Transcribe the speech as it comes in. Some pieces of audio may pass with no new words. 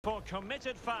For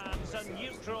committed fans and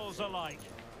neutrals alike,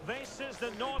 this is the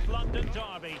North London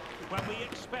derby, where we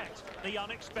expect the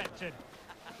unexpected.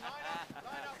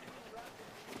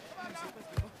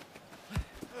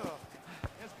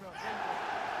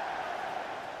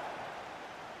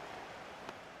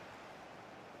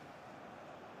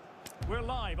 We're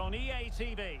live on EA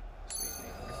TV.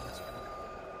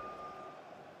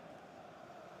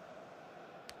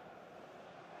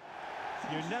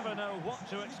 You never know what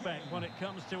to expect when it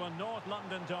comes to a North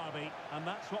London derby, and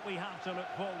that's what we have to look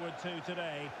forward to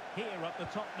today, here at the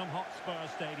Tottenham Hotspur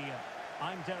Stadium.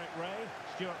 I'm Derek Ray.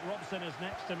 Stuart Robson is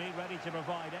next to me, ready to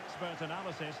provide expert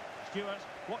analysis. Stuart,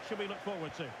 what should we look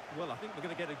forward to? Well, I think we're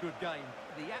going to get a good game.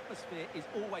 The atmosphere is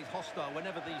always hostile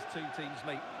whenever these two teams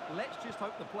meet. Let's just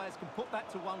hope the players can put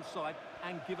that to one side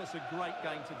and give us a great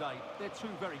game today. They're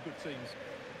two very good teams.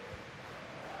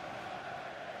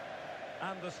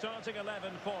 And the starting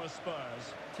 11 for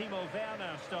Spurs. Timo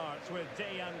Werner starts with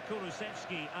Dejan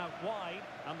Kulusevski out wide.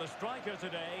 And the striker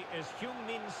today is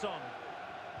Heung-min Son.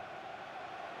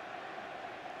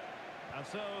 And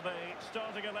so the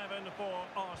starting 11 for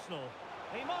Arsenal.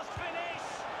 He must finish!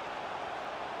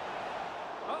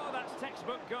 Oh, that's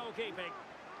textbook goalkeeping.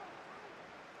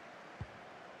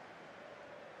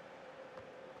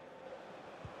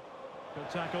 Good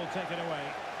tackle, taken away.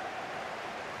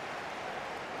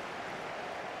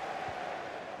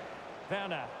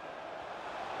 Werner.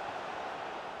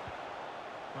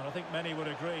 Well, I think many would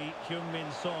agree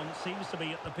Heung-min Son seems to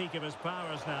be at the peak of his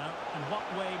powers now. In what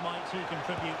way might he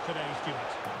contribute today,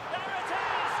 Stuart? There it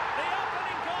is! The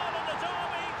opening goal in the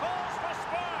derby calls for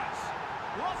Spurs.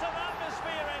 What an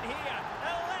atmosphere in here!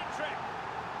 Electric!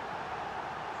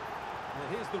 Well,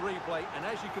 here's the replay, and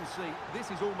as you can see, this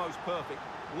is almost perfect.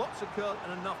 Lots of curl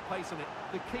and enough pace in it.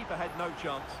 The keeper had no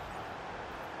chance.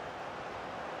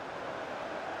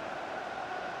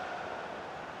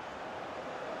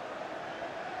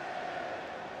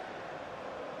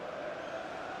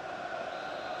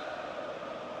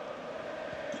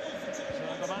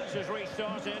 The match has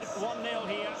restarted, 1-0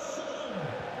 here.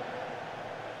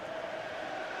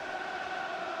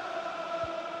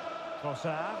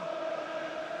 Trossard.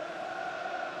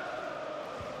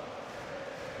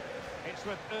 It's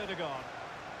with Ødegaard.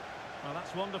 Well,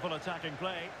 that's wonderful attacking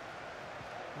play.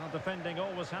 Well, defending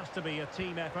always has to be a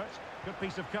team effort. Good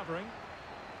piece of covering.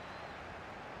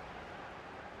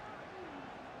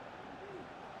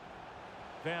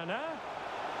 Werner.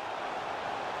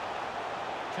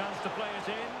 Chance to play it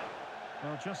in.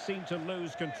 Well, just seemed to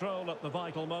lose control at the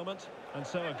vital moment, and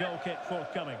so a goal kick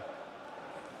forthcoming.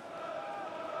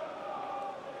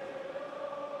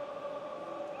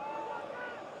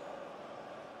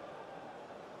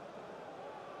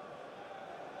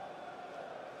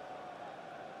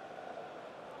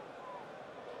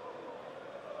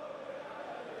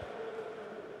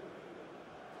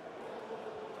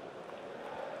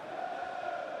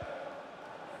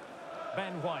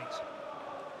 Ben White.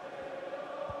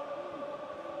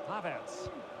 Havertz.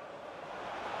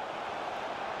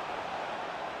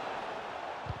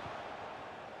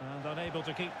 And unable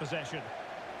to keep possession.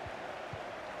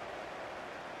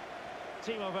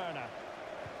 Timo Werner.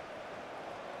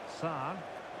 Sarr.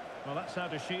 Well, that's how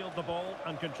to shield the ball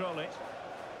and control it.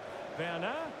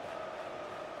 Werner.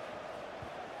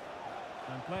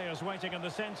 And players waiting in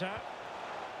the centre.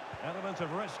 Element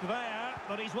of risk there,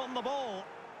 but he's won the ball.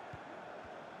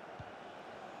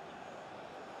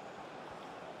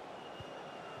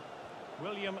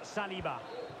 William Saliba.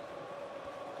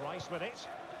 Rice with it.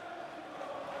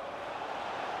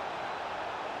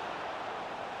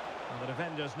 And the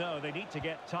defenders know they need to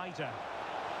get tighter.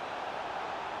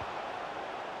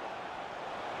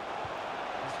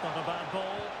 It's not a bad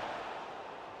ball.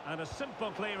 And a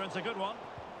simple clearance, a good one.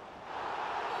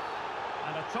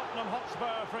 And a Tottenham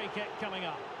Hotspur free kick coming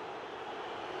up.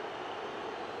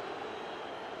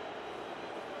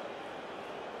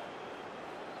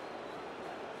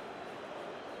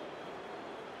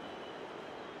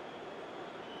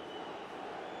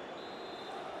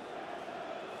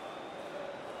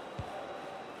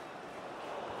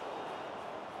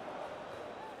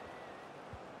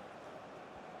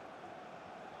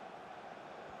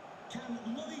 Can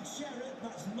Lloyd Sherritt,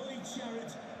 that's Lloyd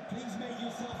Sherritt, please make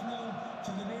yourself known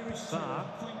to the nearest steward.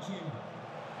 Thank you.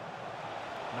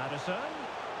 Maddison.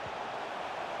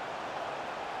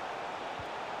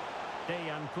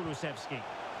 Dejan Kulusevski.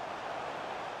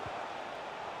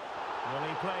 Will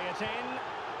he play it in?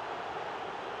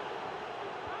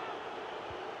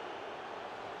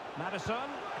 Maddison.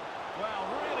 Well,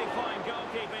 really fine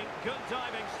goalkeeping, good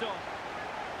diving stop.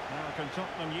 Now can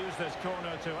Tottenham use this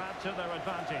corner to add to their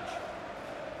advantage?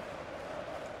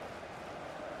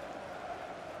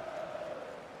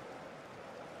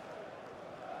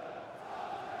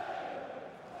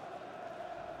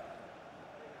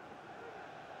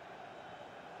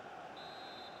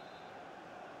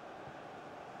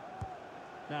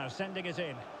 Now sending it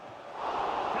in.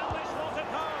 Can they slot it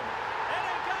home? In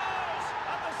it goes!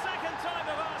 At the second time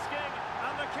of asking,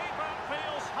 and the keeper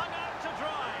feels hung out to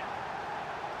dry.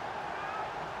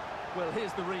 Well,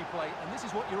 here's the replay, and this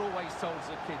is what you're always told as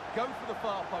a kid. Go for the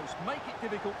far post, make it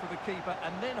difficult for the keeper,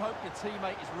 and then hope your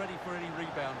teammate is ready for any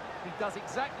rebound. He does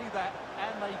exactly that,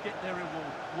 and they get their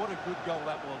reward. What a good goal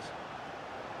that was.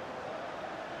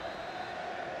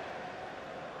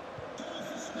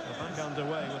 We're back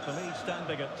underway with the lead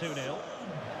standing at 2-0.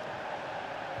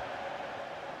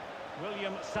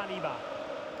 William Saliba.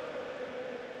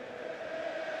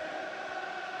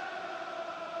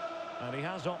 And he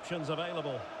has options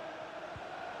available.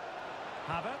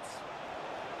 Havertz.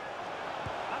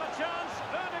 And a chance,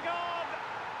 Ødegaard.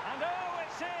 And oh,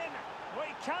 it's in.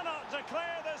 We cannot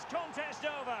declare this contest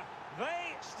over.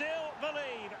 They still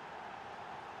believe.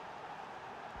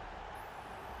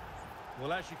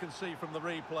 Well, as you can see from the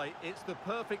replay, it's the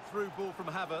perfect through ball from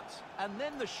Havertz, and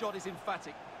then the shot is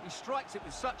emphatic. He strikes it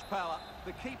with such power,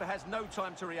 the keeper has no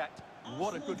time to react.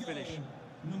 What a good finish.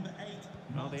 Number 8.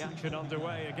 Well, the action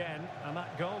underway again, and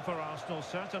that goal for Arsenal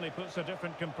certainly puts a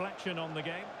different complexion on the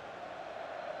game.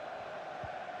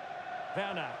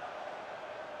 Werner.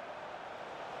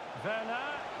 Werner.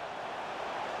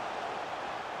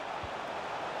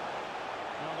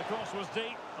 Well, the cross was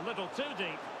deep, a little too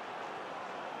deep.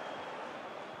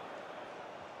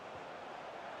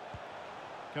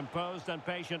 Composed and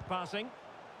patient passing.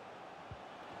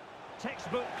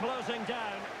 Textbook closing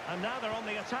down, and now they're on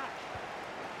the attack.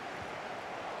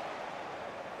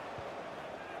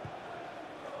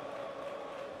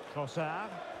 Trossard.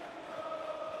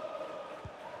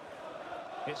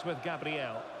 It's with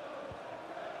Gabriel.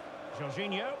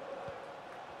 Jorginho.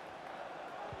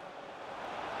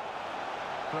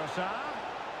 Trossard.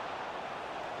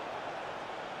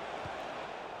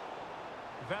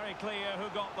 Very clear who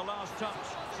got the last touch.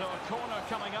 So a corner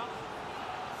coming up.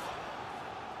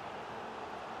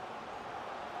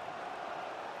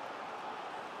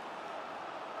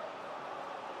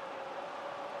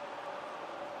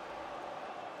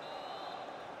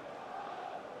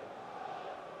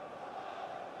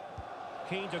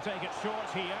 Keen to take it short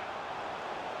here.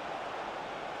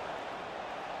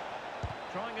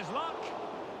 Trying his luck.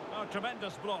 Oh,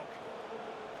 tremendous block.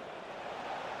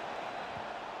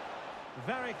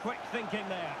 Very quick thinking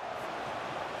there.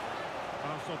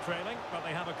 Arsenal trailing, but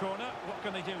they have a corner. What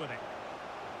can they do with it?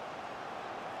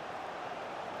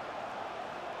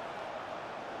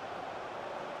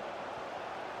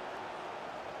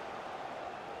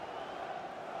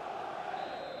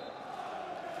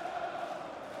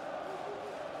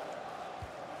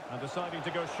 And deciding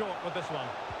to go short with this one.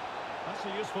 That's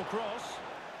a useful cross.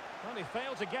 Well, he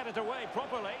failed to get it away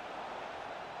properly.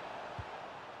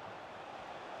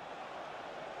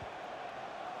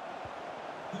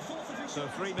 So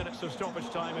 3 minutes of stoppage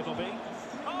time it'll be.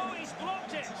 Oh, he's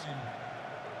blocked it!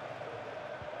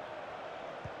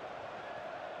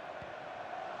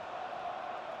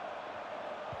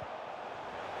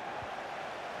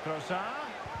 Trossard.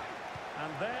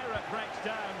 And there it breaks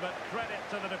down, but credit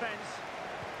to the defence.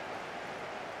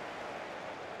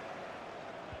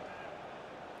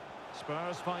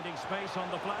 Spurs finding space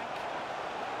on the flank.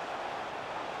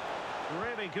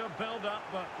 Really good build-up,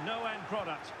 but no end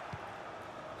product.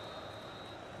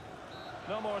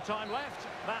 No more time left.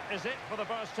 That is it for the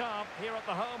first half here at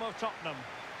the home of Tottenham.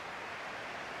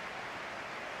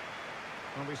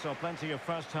 Well, we saw plenty of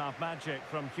first-half magic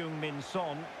from Heung-min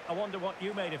Son. I wonder what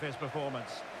you made of his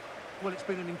performance. Well, it's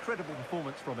been an incredible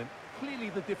performance from him.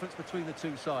 Clearly the difference between the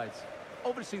two sides.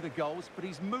 Obviously the goals, but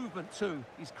his movement too.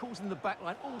 He's causing the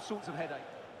backline all sorts of headache.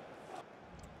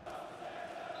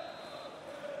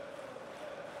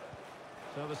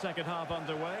 So the second half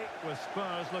underway, with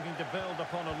Spurs looking to build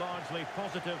upon a largely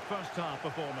positive first-half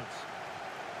performance.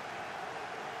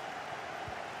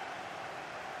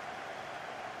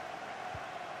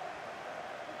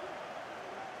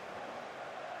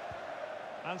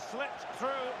 And slipped through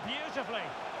beautifully.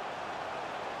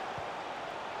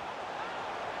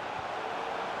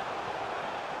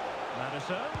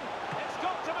 Madison. It's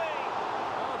got to be!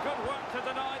 Oh, good work to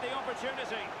deny the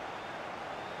opportunity.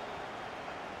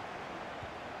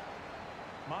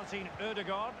 Martin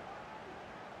Ødegaard.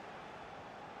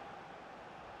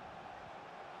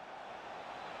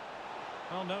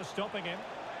 Well, no stopping him.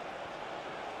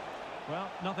 Well,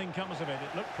 nothing comes of it.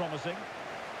 It looked promising.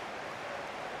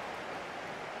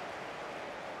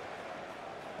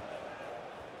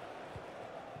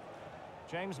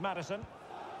 James Madison.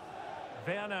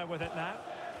 Werner with it now.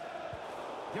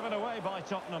 Given away by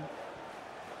Tottenham.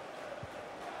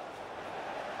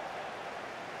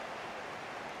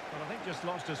 Well, I think just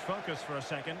lost his focus for a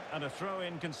second, and a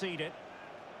throw-in conceded.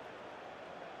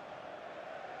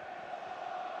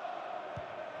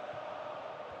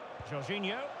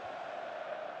 Jorginho.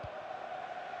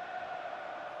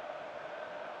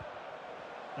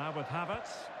 Now with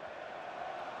Havertz.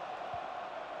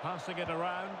 Passing it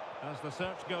around as the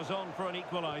search goes on for an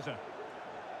equaliser.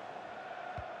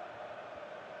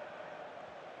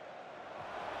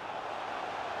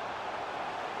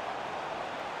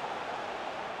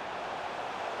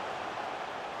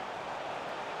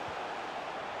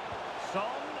 Son.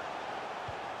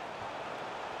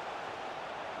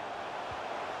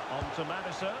 On to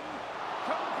Madison.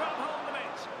 Can't grab hold of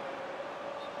it.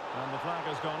 And the flag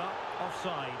has gone up,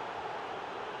 offside.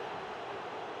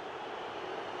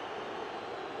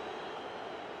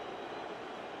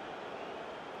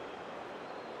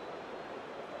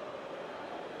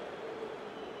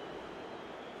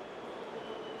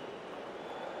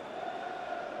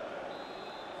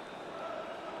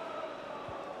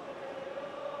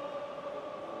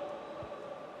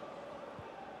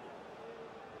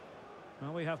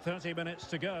 Well, we have 30 minutes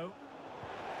to go.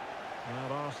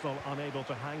 And Arsenal unable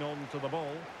to hang on to the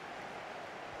ball.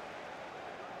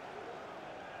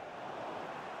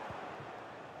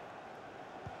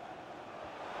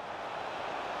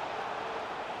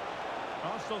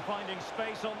 Arsenal finding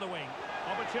space on the wing.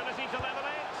 Opportunity to level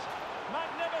it.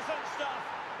 Magnificent stuff.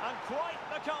 And quite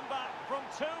the comeback from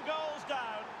 2 goals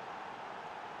down.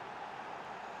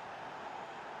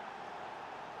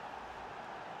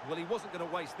 Well, he wasn't going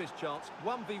to waste this chance.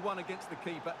 1v1 against the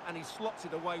keeper, and he slots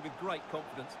it away with great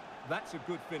confidence. That's a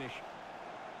good finish.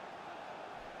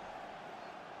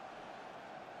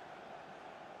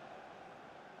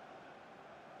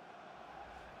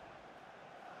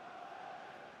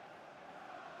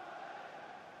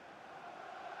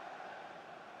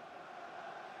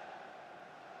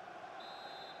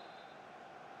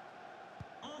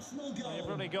 You've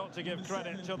really got to give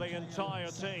credit to the entire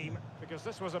team, because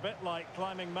this was a bit like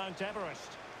climbing Mount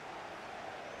Everest.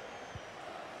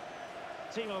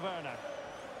 Timo Werner.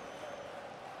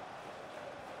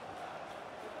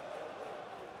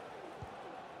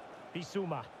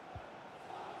 Bissouma.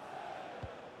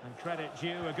 And credit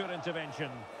due, a good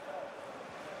intervention.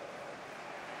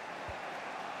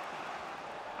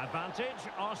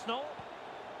 Advantage, Arsenal.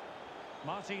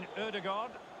 Martin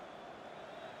Ødegaard.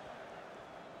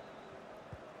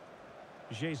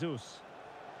 Jesus.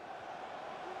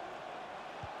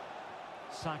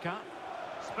 Saka.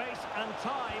 Space and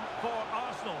time for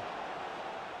Arsenal.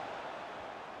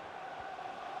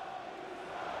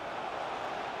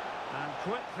 And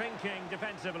quick thinking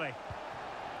defensively.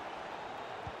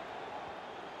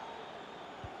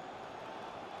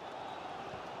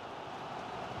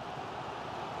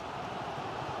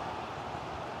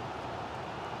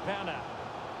 Werner.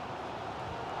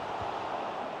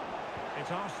 It's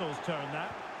Arsenal's turn now.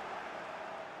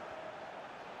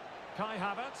 Kai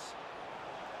Havertz.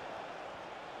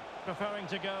 Preferring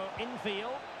to go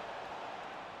infield.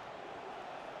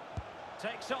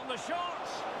 Takes on the shot.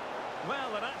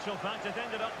 Well, in actual fact, it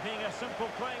ended up being a simple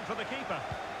claim for the keeper.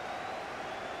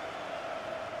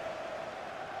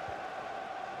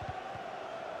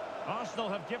 Arsenal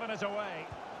have given it away.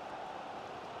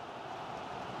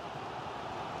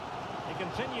 He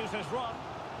continues his run.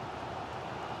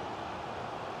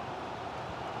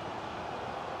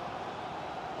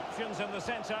 Options in the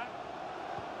centre.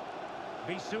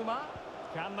 Bissouma.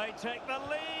 Can they take the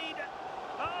lead?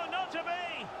 Oh, not to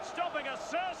be! Stopping a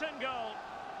certain goal.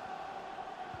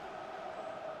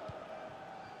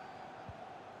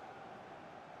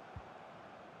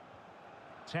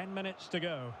 Ten minutes to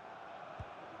go.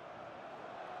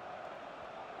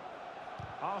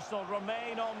 Arsenal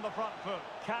remain on the front foot.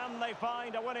 Can they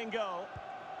find a winning goal?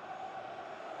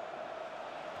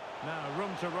 Now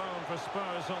room to roam for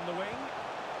Spurs on the wing.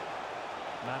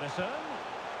 Madison.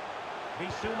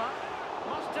 Bissouma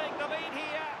must take the lead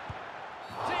here.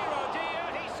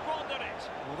 Dear, he squandered it.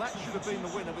 Well, that should have been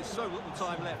the winner with so little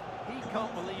time left. He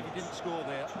can't believe he didn't score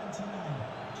there.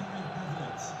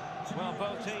 Well,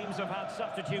 both teams have had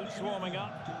substitutes warming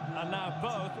up, and now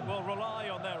both will rely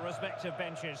on their respective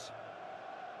benches.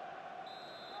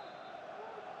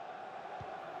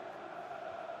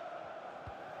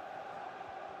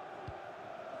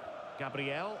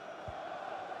 Gabriel.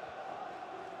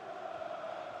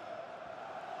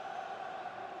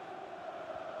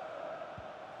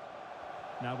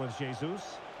 Now with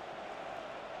Jesus.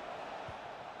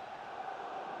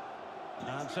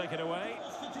 And take it away.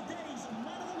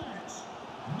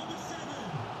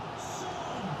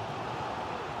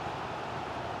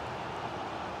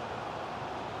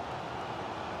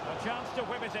 A chance to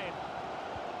whip it in.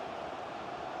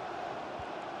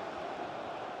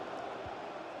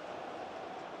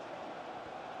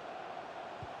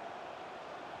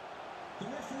 The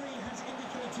referee has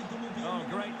indicated there will be Oh, a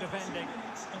great minimum of 2 defending.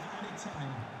 minutes of added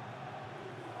time.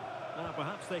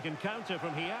 Perhaps they can counter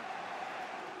from here.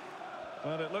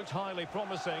 Well, it looked highly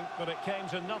promising, but it came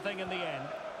to nothing in the end.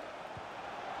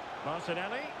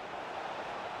 Martinelli.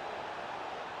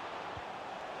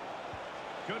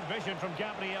 Good vision from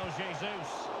Gabriel Jesus.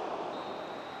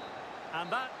 And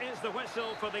that is the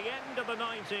whistle for the end of the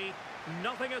 90.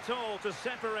 Nothing at all to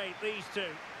separate these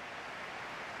two.